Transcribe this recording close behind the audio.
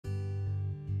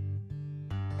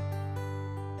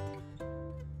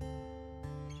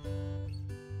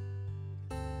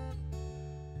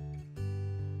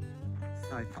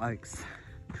So folks,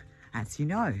 as you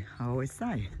know, I always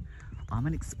say, I'm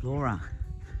an explorer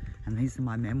and these are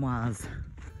my memoirs.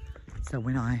 So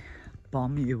when I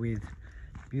bomb you with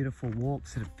beautiful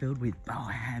walks that are filled with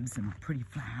boabs and pretty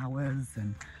flowers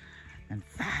and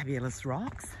fabulous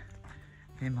rocks,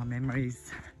 they're my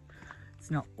memories.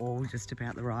 It's not all just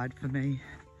about the ride for me.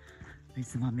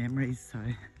 These are my memories, so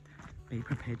be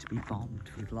prepared to be bombed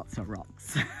with lots of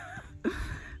rocks.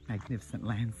 Magnificent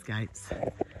landscapes.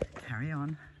 Carry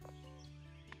on.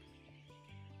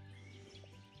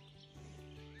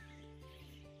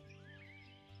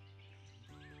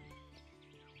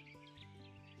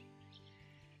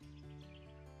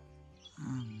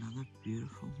 Another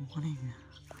beautiful morning.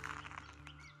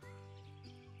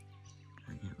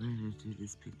 Gotta get ready to do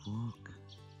this big walk.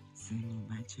 See more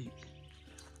magic.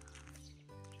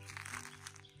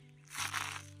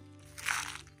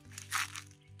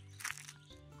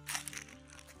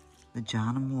 The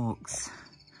Jarnem walks.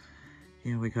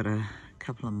 Yeah, we got a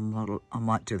couple of model. I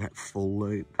might do that full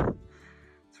loop.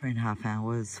 3.5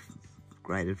 hours,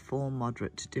 graded 4,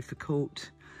 moderate to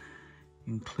difficult.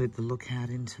 Include the lookout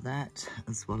into that,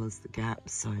 as well as the gap.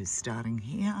 So starting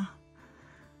here, I'm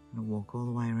gonna walk all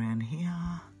the way around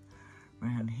here,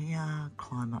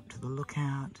 climb up to the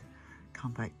lookout,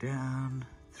 come back down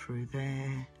through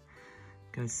there,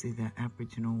 go see the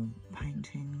Aboriginal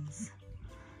paintings,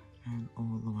 and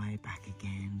all the way back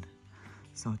again.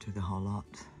 So I do the whole lot.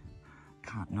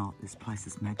 Can't not, this place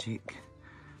is magic.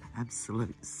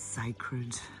 Absolute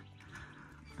sacred.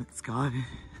 Let's go.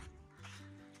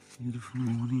 Beautiful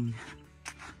morning.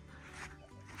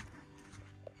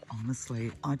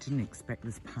 Honestly, I didn't expect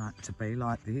this park to be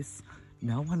like this.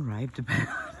 No one raved about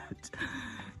it.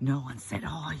 No one said,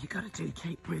 oh, you gotta do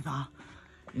Keep River.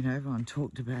 You know, everyone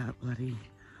talked about bloody,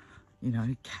 you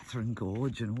know, Catherine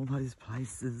Gorge and all those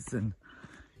places and,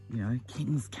 you know,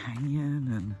 Kings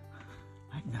Canyon and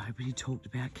like, nobody talked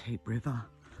about Keep River.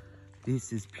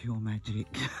 This is pure magic.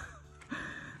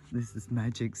 This is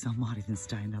magic, so I might even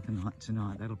stay another night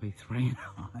tonight. That'll be 3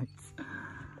 nights.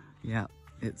 Yeah,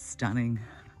 it's stunning.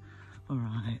 All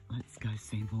right, let's go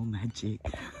see more magic.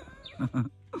 I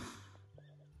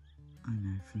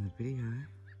know from the video,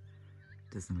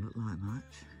 it doesn't look like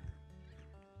much,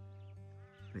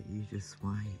 but you just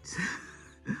wait.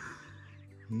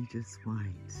 You just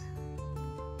wait.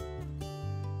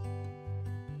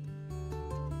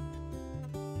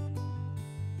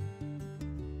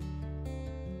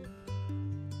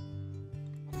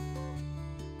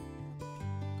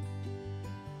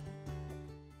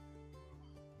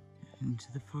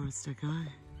 Into the forest I go,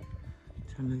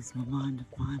 to lose my mind and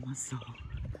find my soul.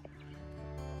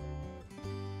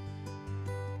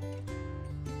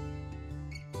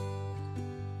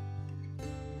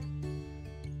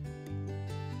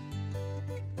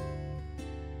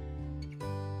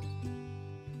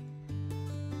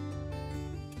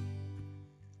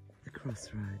 The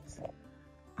crossroads.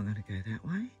 I'm going to go that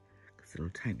way because it'll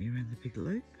take me around the big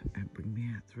loop and bring me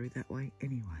out through that way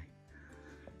anyway.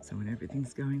 So when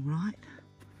everything's going right,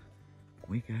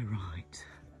 we go right.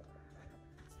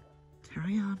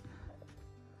 Carry on.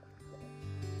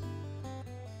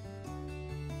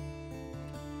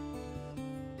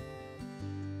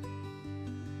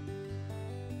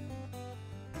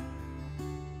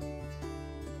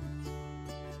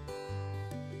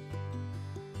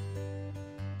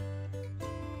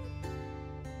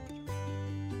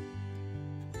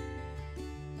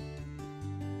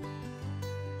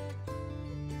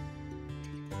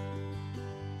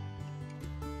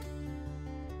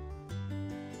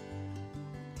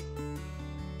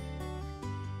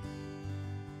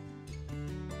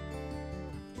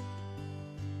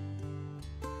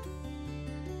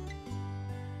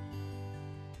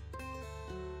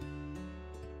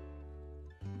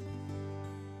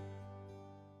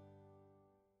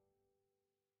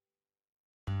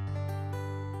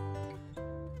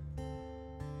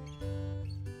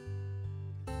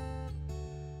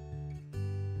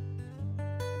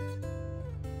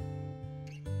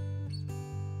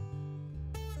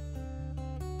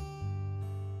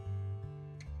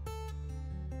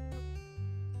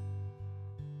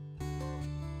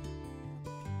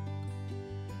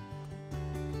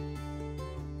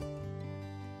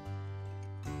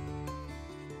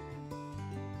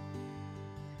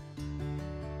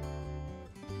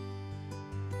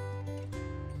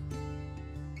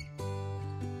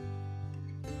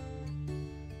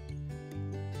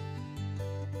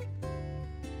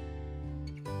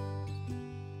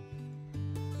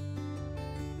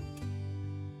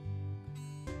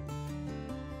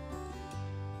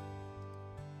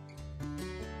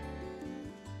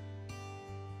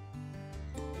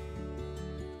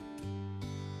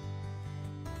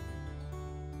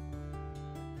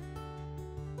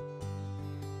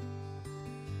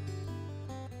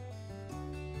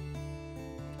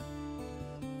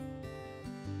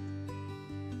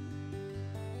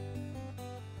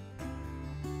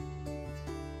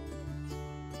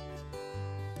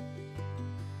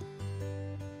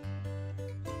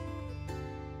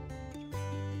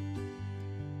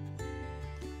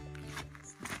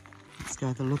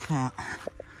 go the lookout.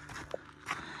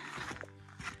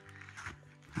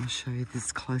 I'll show you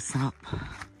this close up.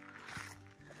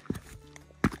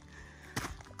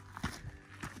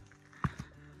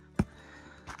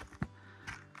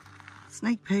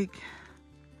 Sneak peek.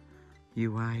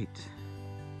 You wait.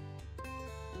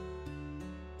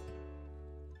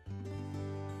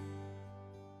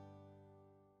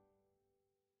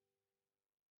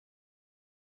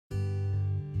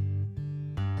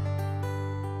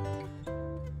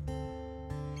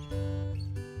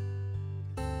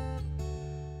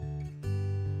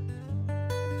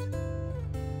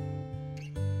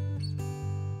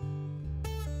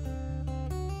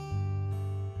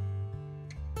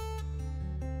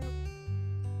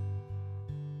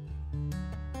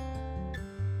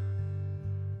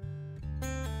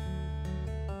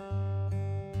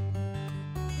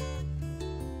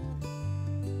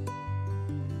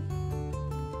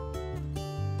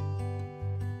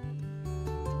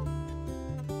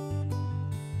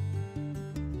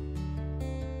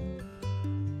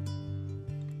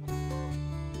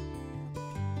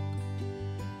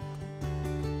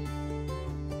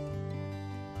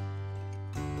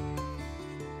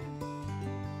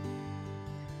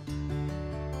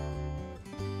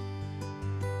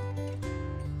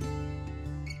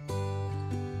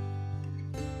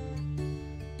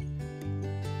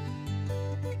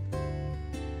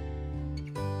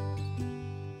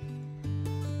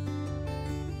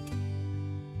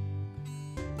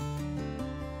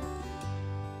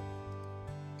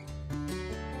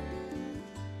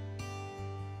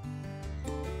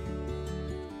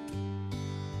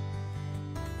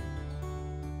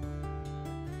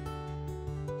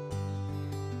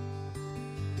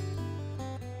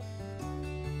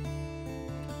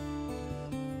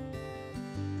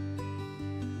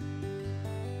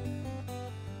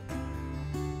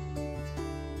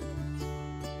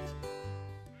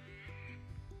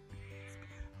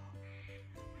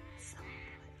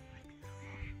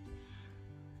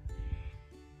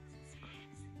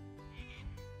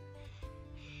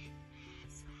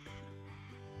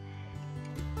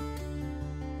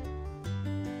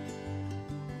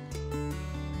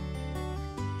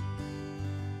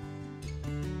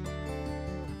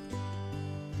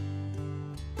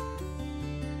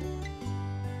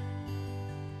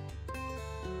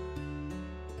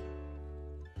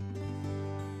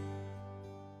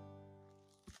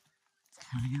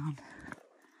 Carry on.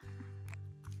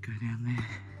 Go down there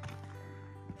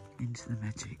into the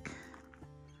magic.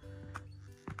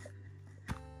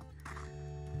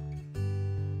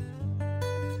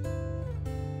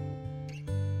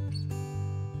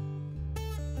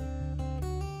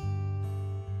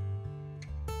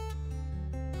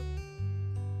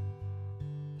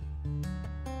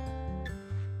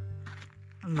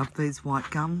 I love these white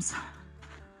gums.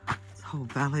 This whole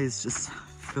valley is just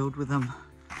filled with them.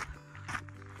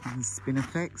 And the spin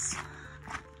effects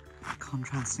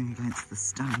contrasting against the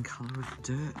stunning colour of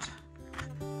the dirt.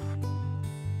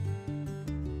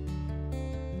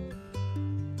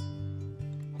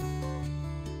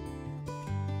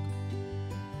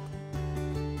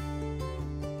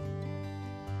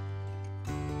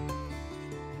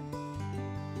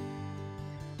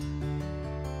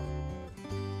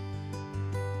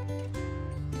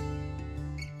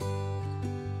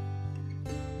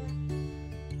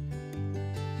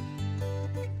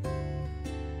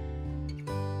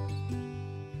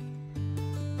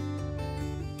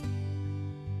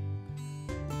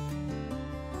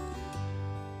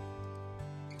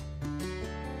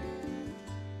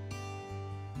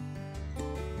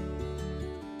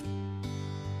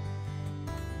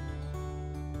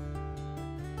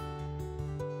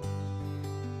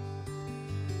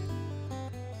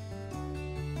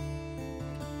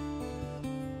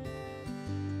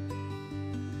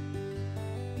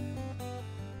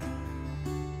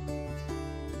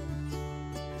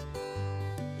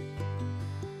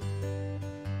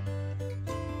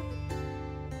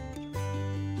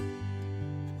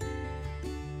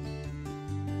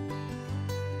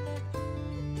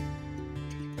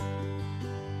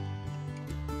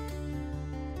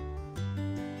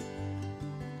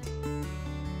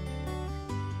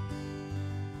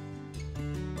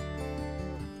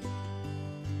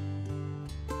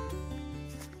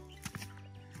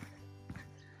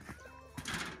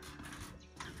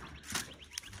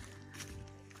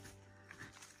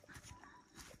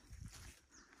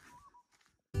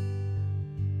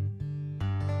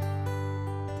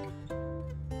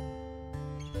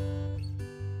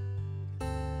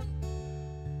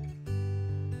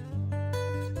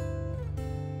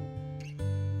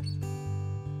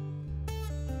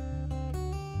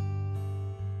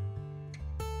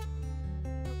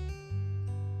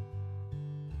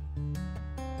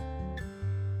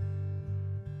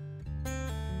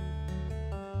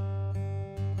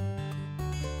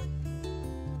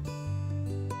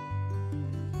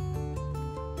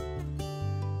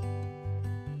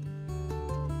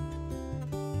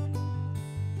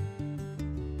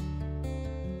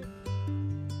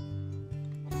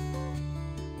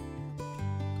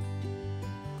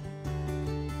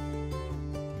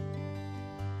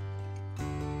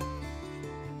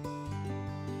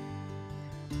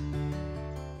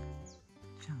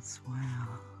 as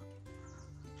well.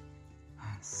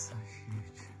 That's so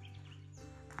huge.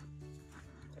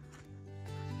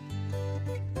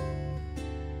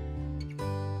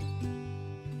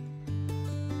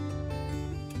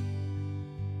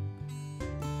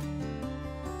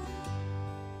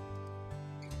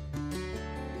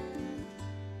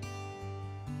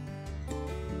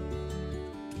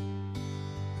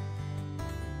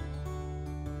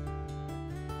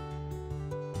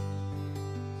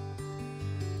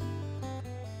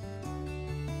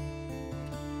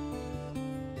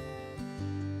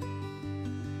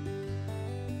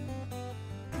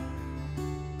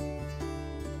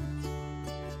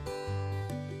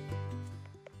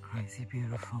 Crazy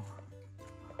beautiful.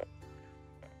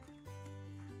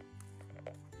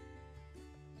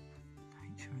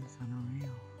 Nature is unreal.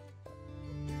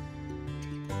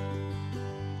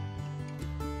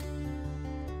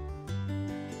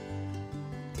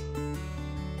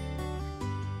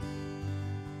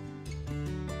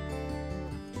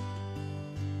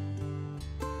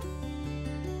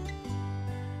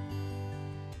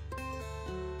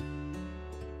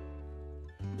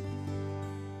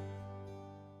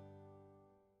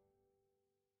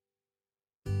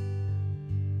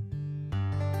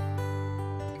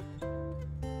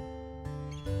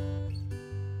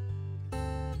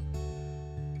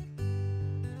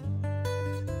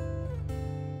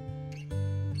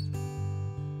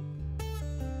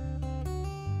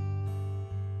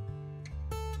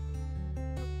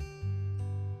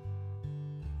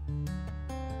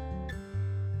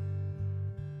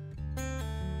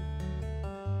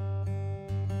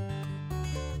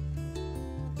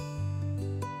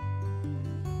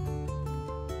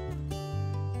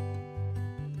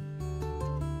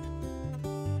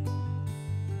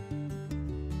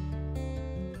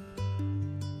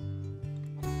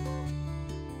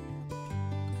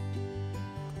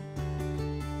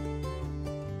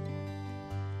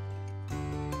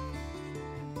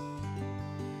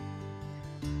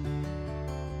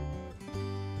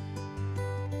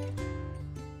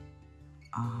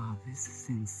 Oh, this is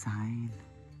insane.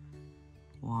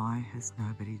 Why has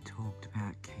nobody talked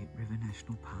about Cape River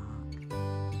National Park?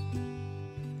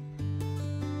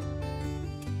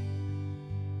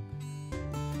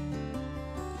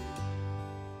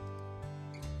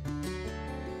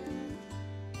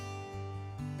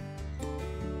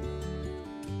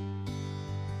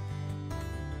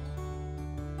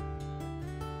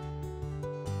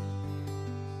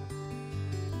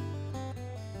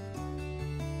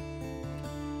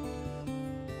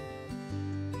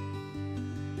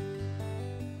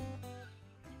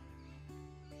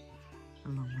 A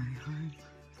long way home.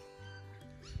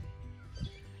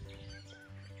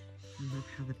 And look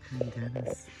how the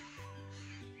pandanus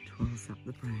twirls up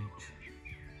the branch.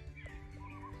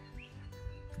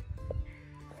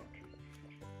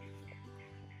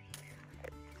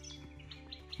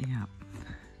 Yep,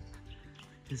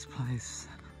 this place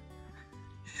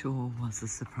sure was a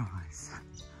surprise.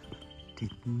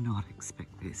 Did not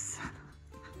expect this.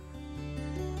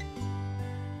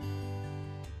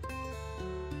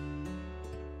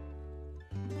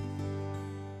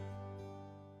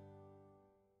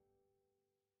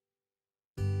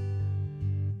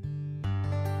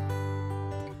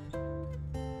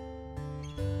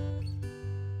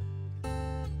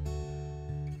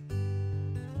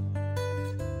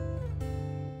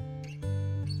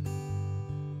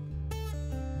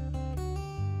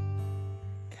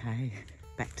 Okay,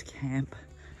 back to camp.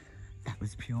 That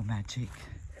was pure magic.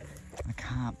 I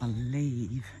can't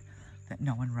believe that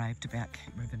no one raved about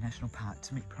Cape River National Park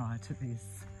to me prior to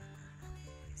this.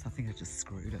 So I think I just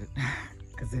screwed it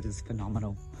because it is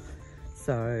phenomenal.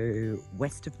 So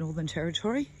west of Northern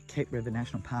Territory, Cape River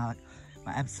National Park,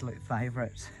 my absolute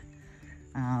favourite.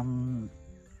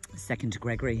 Second to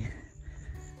Gregory.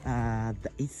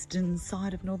 The eastern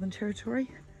side of Northern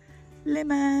Territory,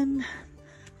 Limmen.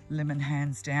 Limmen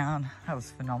hands down, that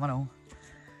was phenomenal.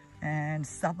 And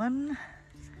southern,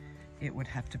 it would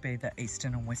have to be the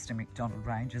eastern and western McDonald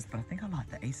ranges, but I think I like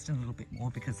the eastern a little bit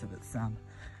more because of its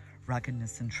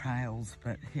ruggedness and trails.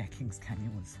 But yeah, Kings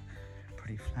Canyon was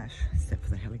pretty flash, except for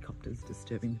the helicopters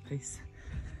disturbing the peace.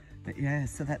 But yeah,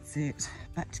 so that's it.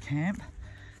 Back to camp.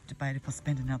 Debate if I'll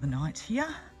spend another night here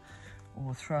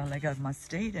or throw a leg over my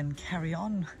steed and carry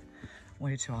on.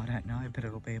 Where to, I don't know, but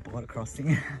it'll be a border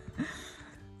crossing.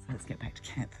 So let's get back to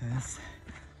camp first,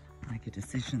 make a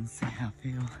decision, see how I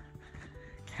feel,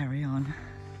 carry on.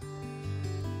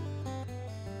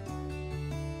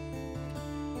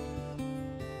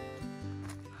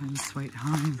 Home sweet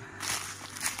home.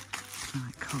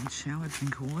 Right, cold shower,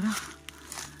 drink of water,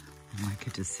 and make a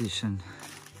decision.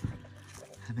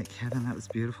 Hammock cabin, that was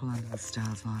beautiful under the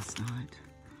stars last night.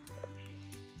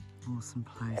 Awesome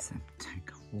place. And tank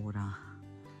of water.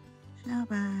 Shower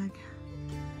bag.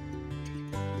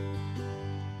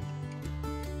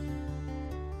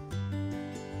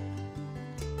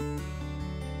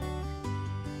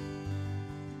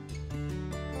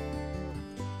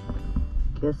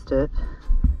 Guessed it.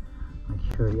 My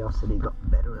curiosity got the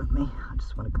better of me. I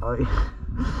just want to go.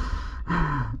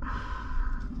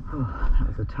 Oh, that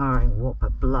was a tiring walk,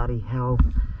 but bloody hell,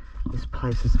 this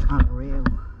place is unreal.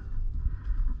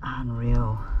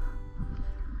 Unreal.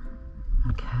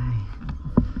 Okay.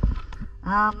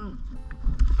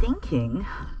 Thinking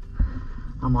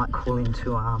I might call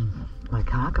into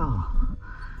Lake Argyle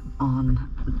on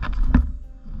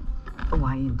the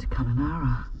way into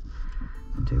Kununarra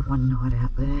and do one night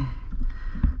out there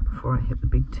before I hit the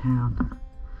big town.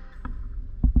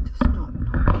 Just not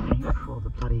keen for all the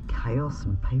bloody chaos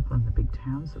and people in the big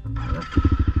towns at the moment.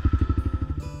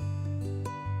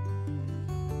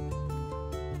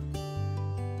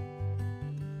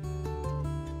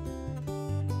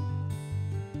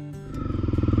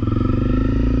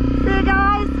 See you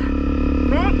guys,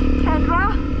 Mick,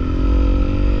 Kendra.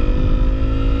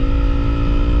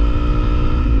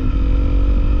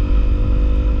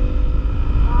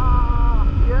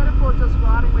 Just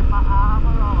riding with my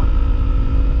armour on.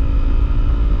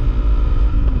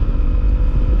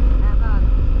 Heaven.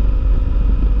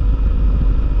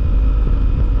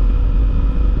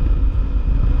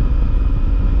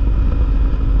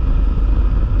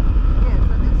 Yeah,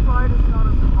 so this road is not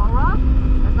as horror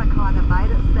as I kind of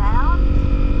made it sound.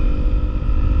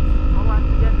 I won't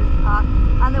forget this part.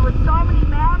 And there were so many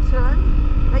mountains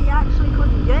that you actually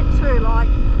couldn't get to. Like,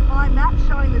 my map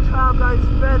showing the trail goes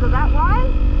further that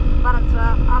way, but it's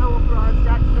an unauthorised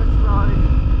access road.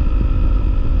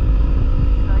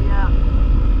 So yeah,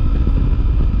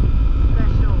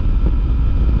 special.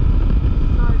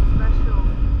 So special.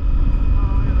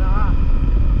 Oh, look at that.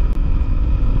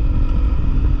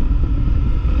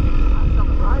 That's on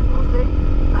the road, we'll see.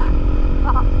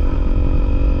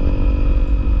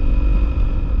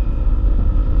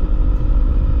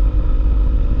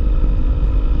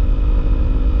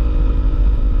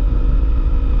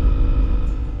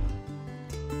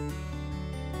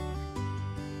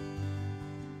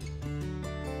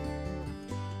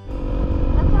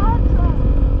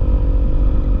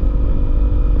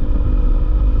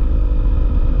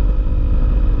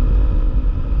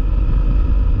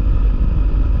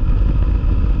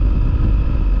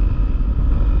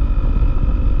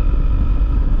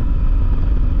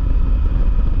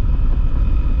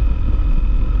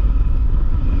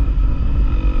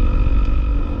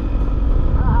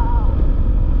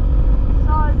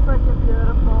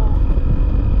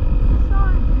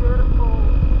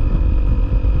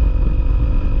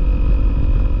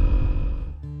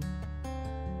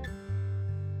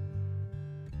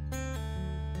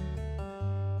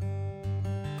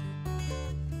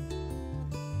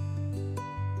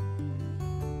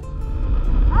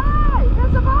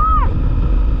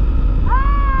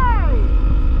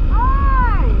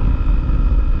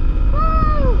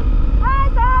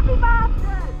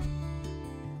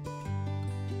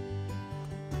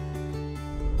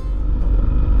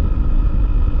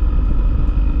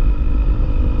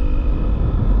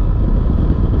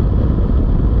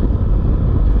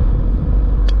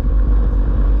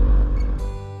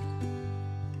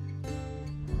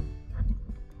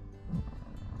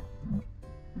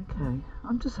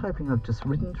 I'm just hoping I've just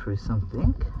ridden through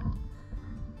something,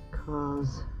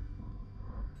 because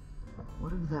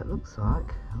whatever that looks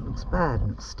like, it looks bad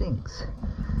and it stinks.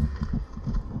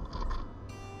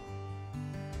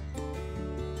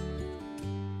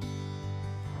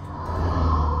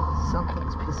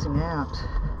 Something's pissing out.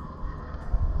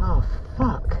 Oh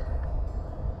fuck.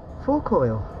 Fork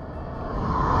oil.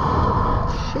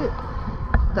 Shit.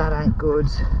 That ain't good.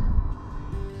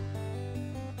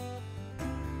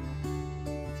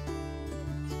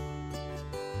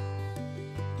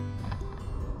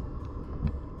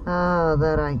 Ah,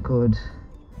 that ain't good.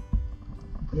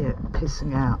 Yeah,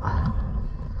 pissing out.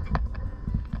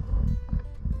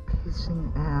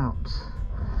 Pissing out.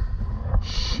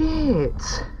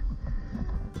 Shit.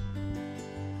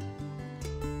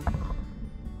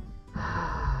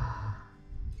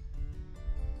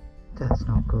 That's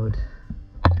not good.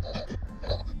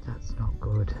 That's not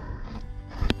good.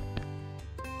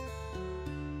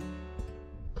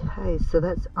 Okay, so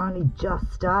that's only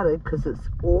just started because it's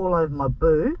all over my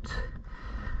boot.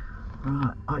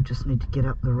 Right, I just need to get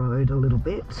up the road a little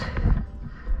bit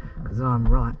because I'm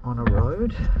right on a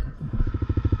road.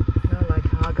 No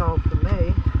Lake Argyle for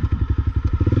me.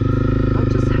 I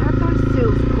just had those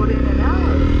seals put in an hour.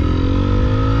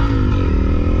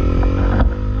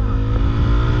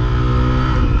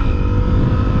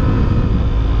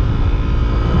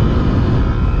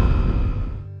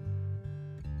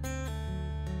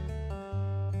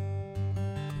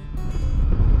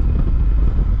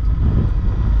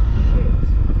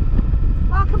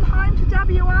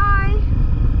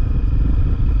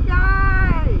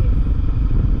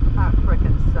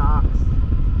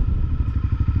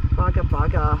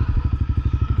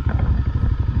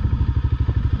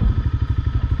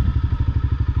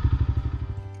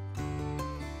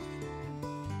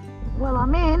 Well,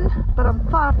 I'm in, but I'm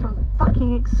far from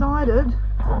fucking excited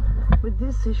with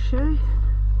this issue.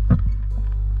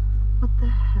 What the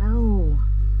hell?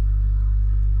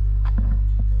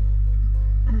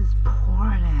 It is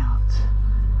pouring out.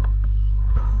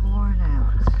 Pouring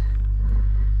out.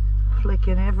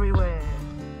 Flicking everywhere.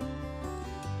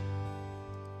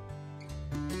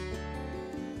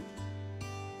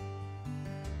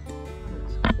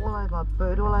 All over my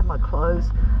boot, all over my clothes.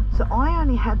 So I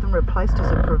only had them replaced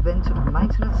as a preventative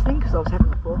maintenance thing because I was having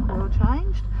the fork oil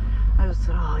changed. I just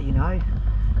thought, oh, you know,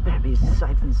 better be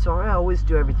safe than sorry. I always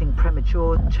do everything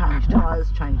premature, change tyres,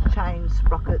 change chains,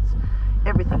 sprockets,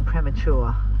 everything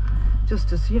premature.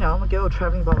 Just as, you know, I'm a girl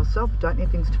travelling by myself, don't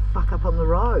need things to fuck up on the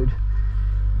road.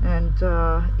 And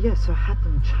yeah, so I had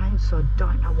them changed, so I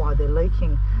don't know why they're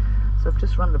leaking. So I've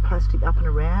just run the plastic up and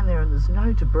around there and there's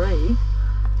no debris.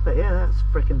 But yeah, that's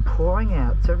freaking pouring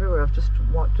out. It's everywhere. I've just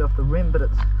wiped off the rim, but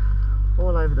it's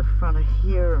all over the front of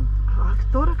here. And I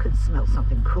thought I could smell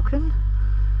something cooking.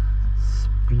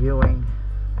 Spewing.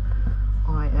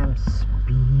 I am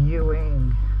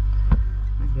spewing.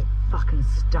 I get fucking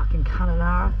stuck in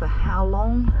Kununarra for how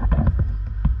long?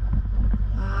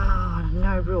 Oh,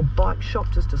 no real bike shop,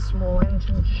 just a small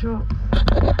engine shop.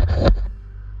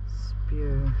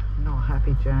 Spew. Not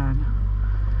happy, Jan.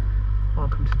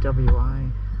 Welcome to WA.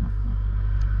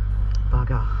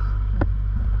 Bugger.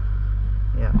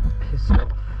 Yeah, pissed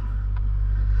off.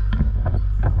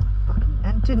 Fucking,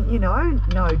 and didn't, you know,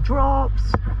 no drops,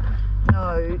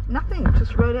 no nothing.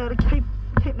 Just rode out of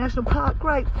Keep National Park.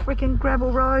 Great freaking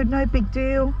gravel road, no big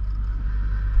deal.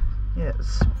 Yeah,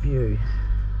 spew.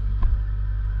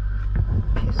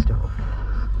 Pissed off.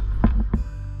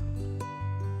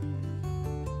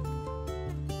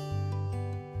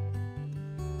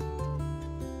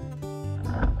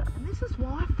 This is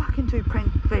why I fucking do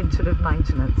preventative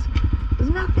maintenance. There's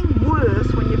nothing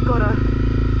worse when you've got to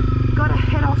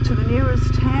head off to the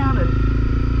nearest town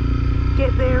and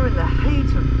get there in the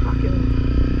heat and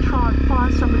fucking try and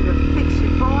find somebody to fix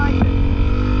your bike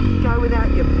and go without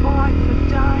your bike for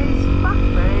days. Fuck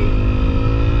me.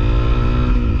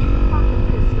 Fucking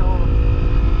pissed off.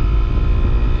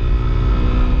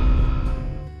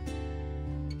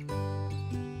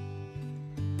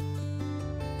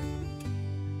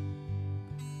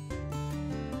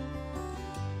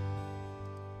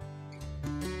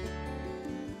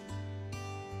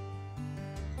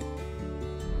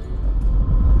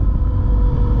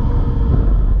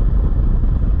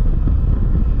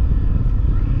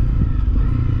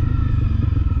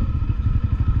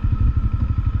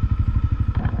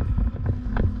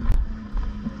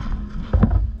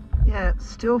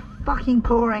 Still fucking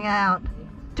pouring out.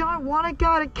 Don't want to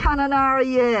go to Kununarra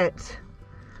yet.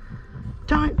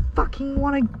 Don't fucking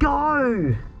want to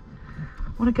go.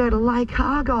 Want to go to Lake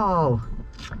Argyle.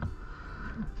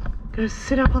 Go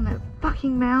sit up on that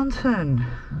fucking mountain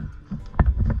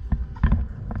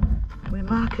where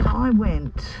Mark and I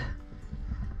went.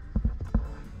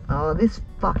 Oh, this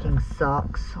fucking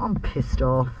sucks. I'm pissed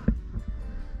off.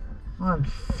 I'm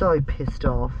so pissed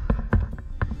off.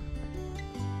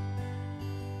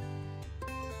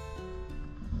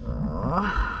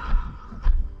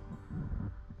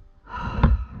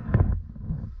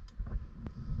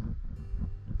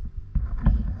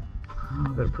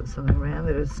 I've got to put something around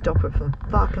there to stop it from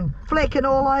fucking flicking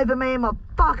all over me and my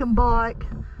fucking bike.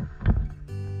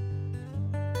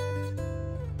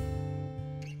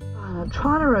 I'm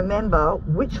trying to remember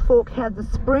which fork had the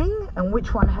spring and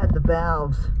which one had the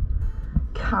valves.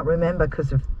 Can't remember,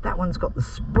 because if that one's got the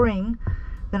spring,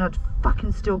 then I'd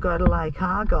fucking still go to Lake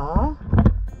Argyle.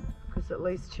 Because at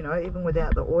least, you know, even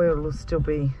without the oil, it'll still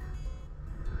be.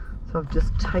 So I've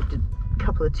just taped a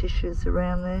couple of tissues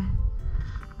around there.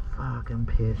 Fucking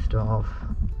pissed off.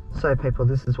 So people,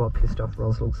 this is what pissed off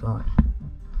Roz looks like.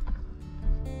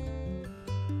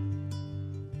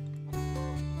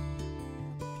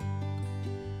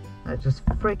 That just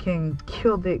freaking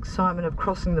killed the excitement of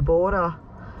crossing the border.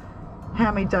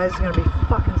 How many days are going to be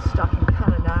fucking stuck in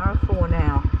Kununarra for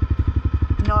now?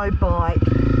 No bike,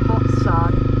 hot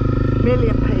sun,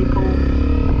 million people,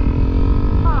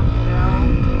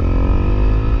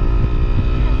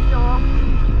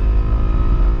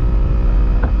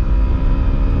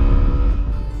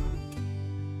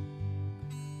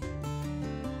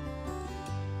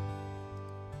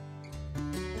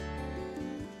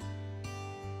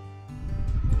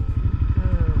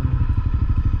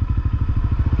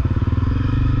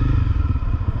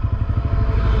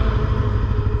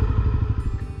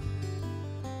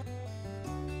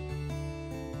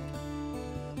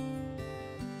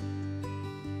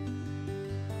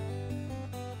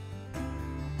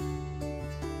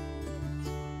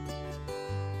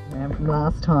 From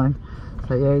last time.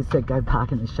 So yeah, he said go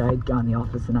park in the shade, go in the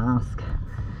office and ask.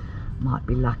 Might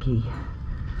be lucky.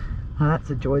 Now that's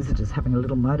the joys of just having a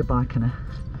little motorbike and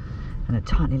a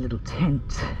tiny little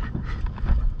tent.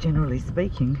 Generally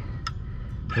speaking,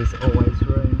 there's always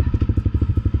room.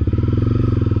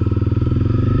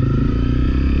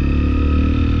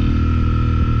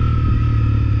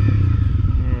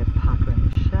 Yeah, park her in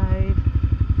the shade.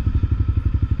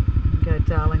 Go,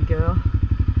 darling girl.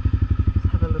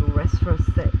 Rest for a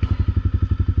sec.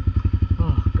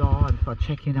 Oh God, if I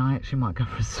check in I actually might go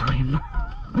for a swim.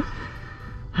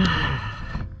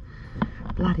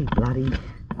 bloody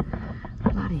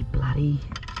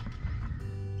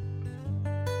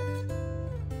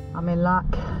I'm in luck.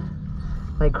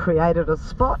 They created a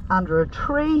spot under a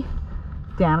tree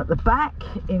down at the back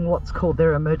in what's called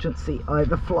their emergency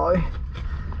overflow,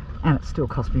 and it still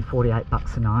cost me 48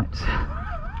 bucks a night.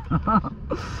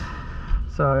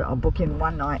 So I'll book in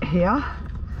one night here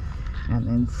and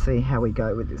then see how we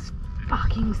go with this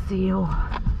fucking seal.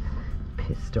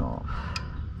 Pissed off.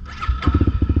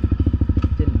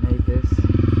 Didn't need this.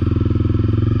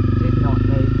 Did not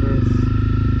need this.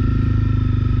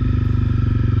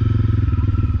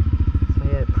 So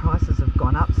yeah, prices have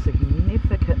gone up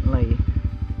significantly.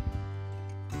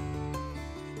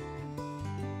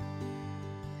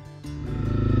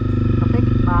 I think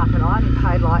Mark and I only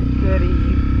paid like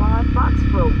 35 bucks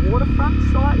for a waterfront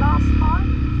site last time.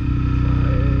 So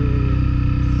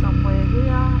somewhere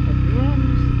here at the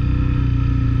end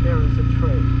there is a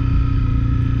tree.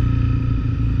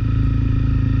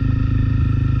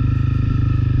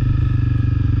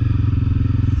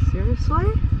 Seriously?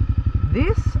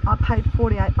 This? I paid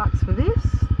 48 bucks for this?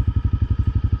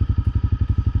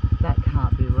 That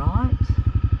can't be right.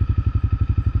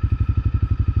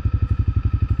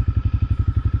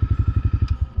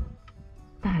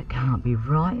 Can't be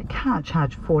right. You can't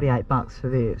charge 48 bucks for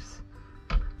this.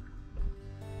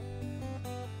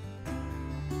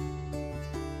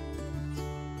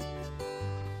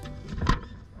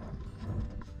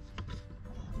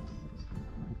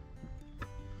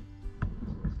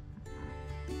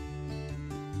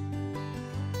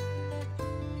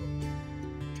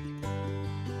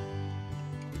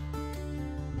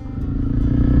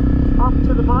 Off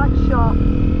to the bike shop.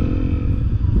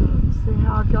 Let's see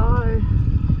how I go.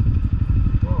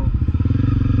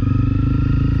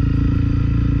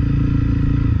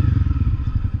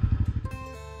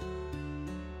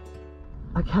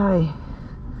 Okay,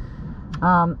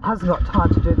 hasn't got time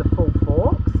to do the full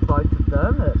forks, both of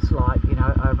them. It's like, you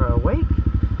know, over a week,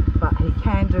 but he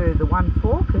can do the one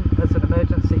fork as an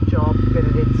emergency job, fit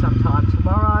it in sometime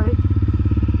tomorrow.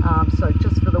 So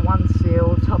just for the one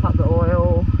seal, top up the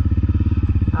oil,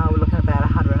 we're looking at about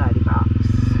 180 bucks.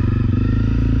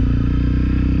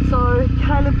 So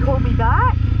Caleb called me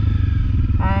back,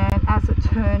 and as it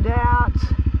turned out,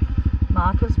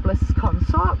 Marcus, bless his cotton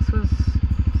socks, was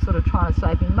sort of trying to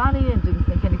save me money and didn't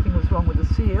think anything was wrong with the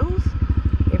seals,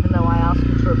 even though I asked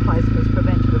him to replace them as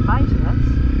preventative maintenance,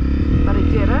 but he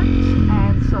didn't,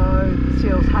 and so the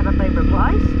seals haven't been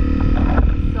replaced.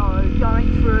 So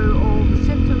going through all the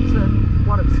symptoms and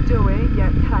what it's doing,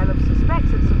 yet Caleb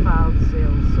suspects it's a failed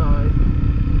seal, so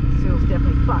the seal's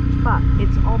definitely fucked, but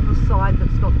it's on the side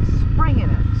that's got the spring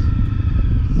in it.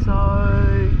 So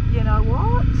you know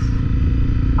what,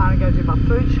 I'm going to go do my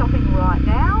food shopping right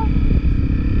now,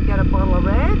 get a bottle of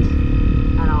red,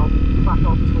 and I'll fuck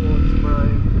off towards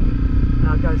Broome, and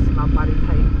I'll go see my buddy Pete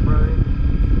in Broome,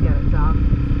 get it done,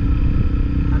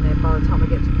 and then by the time I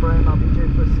get to Broome I'll be due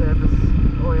for a service,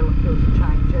 oil and filter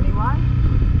change anyway.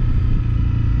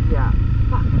 Yeah,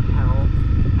 fucking hell,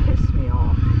 piss me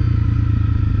off.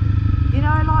 You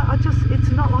know, like,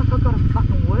 it's not like I've got a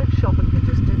fucking workshop and can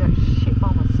just do that shit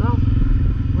by myself,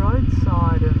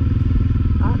 roadside, and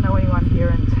I don't know anyone here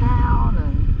in town,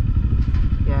 and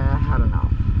yeah, had enough.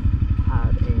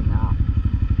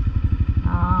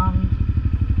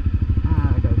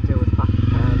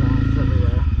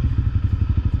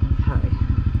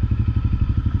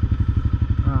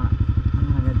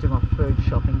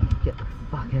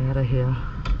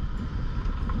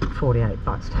 $48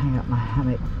 to hang up my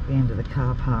hammock at the end of the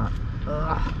car park.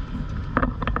 Ugh.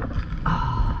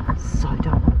 Oh, I so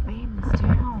don't want to be in this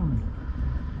town.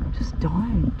 Just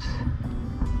don't.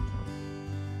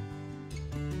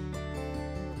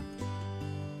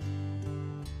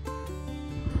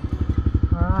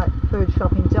 Alright, food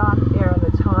shopping done, air in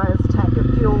the tyres, tank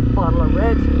of fuel, bottle of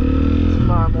red.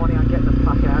 Tomorrow morning I'm getting the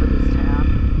fuck out of this town.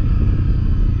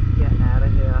 Getting out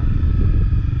of here.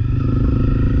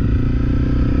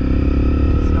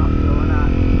 Just not doing it.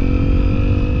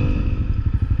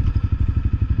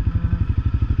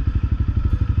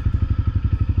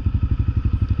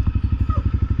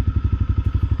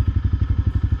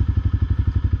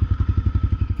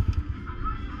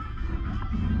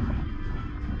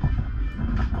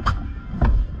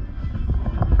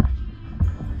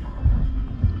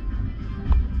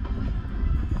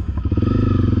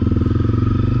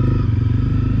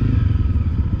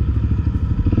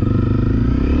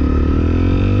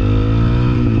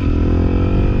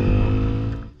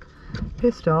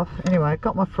 Pissed off. Anyway,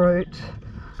 got my fruit,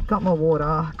 got my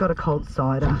water, got a cold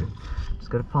cider.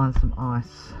 Just got to find some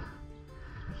ice.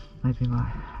 Maybe my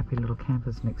happy little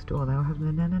campers next door, they were having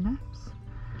their nana naps.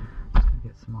 Just gonna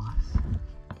get some ice.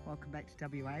 Welcome back to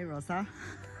WA, Rosa.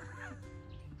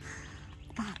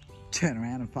 Fuck, turn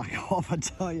around and fuck off, I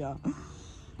tell ya.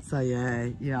 So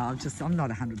yeah, I'm not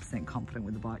 100% confident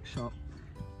with the bike shop.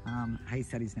 He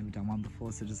said he's never done one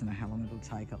before, so doesn't know how long it'll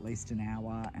take, at least an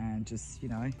hour, and just, you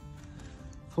know,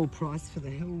 full price for the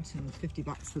hilt and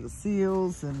 $50 for the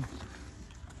seals, and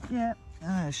yeah,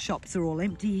 shops are all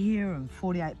empty here, and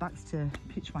 $48 to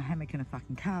pitch my hammock in a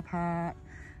fucking car park.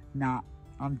 Nah,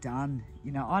 I'm done.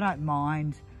 You know, I don't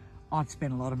mind. I've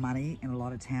spent a lot of money in a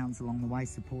lot of towns along the way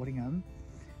supporting them,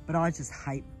 but I just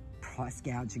hate price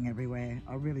gouging everywhere.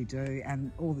 I really do,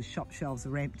 and all the shop shelves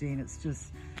are empty, and it's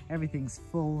just everything's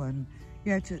full, and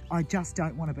yeah, I just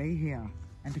don't want to be here.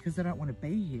 And because I don't want to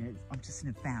be here, I'm just in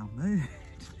a foul mood.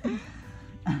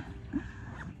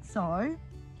 So I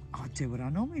do what I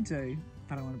normally do.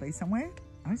 If I don't want to be somewhere,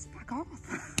 I just fuck off.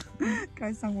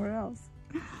 Go somewhere else.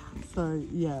 So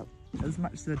yeah, as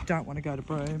much as I don't want to go to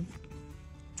Broome,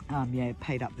 yeah,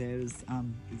 Pete up there is a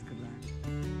good lad.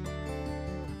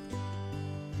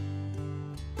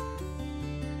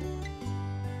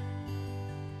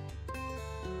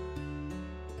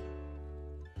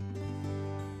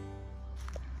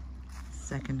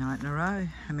 Second night in a row,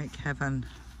 hammock heaven.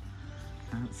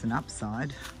 It's an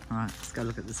upside. All right, let's go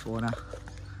look at this water.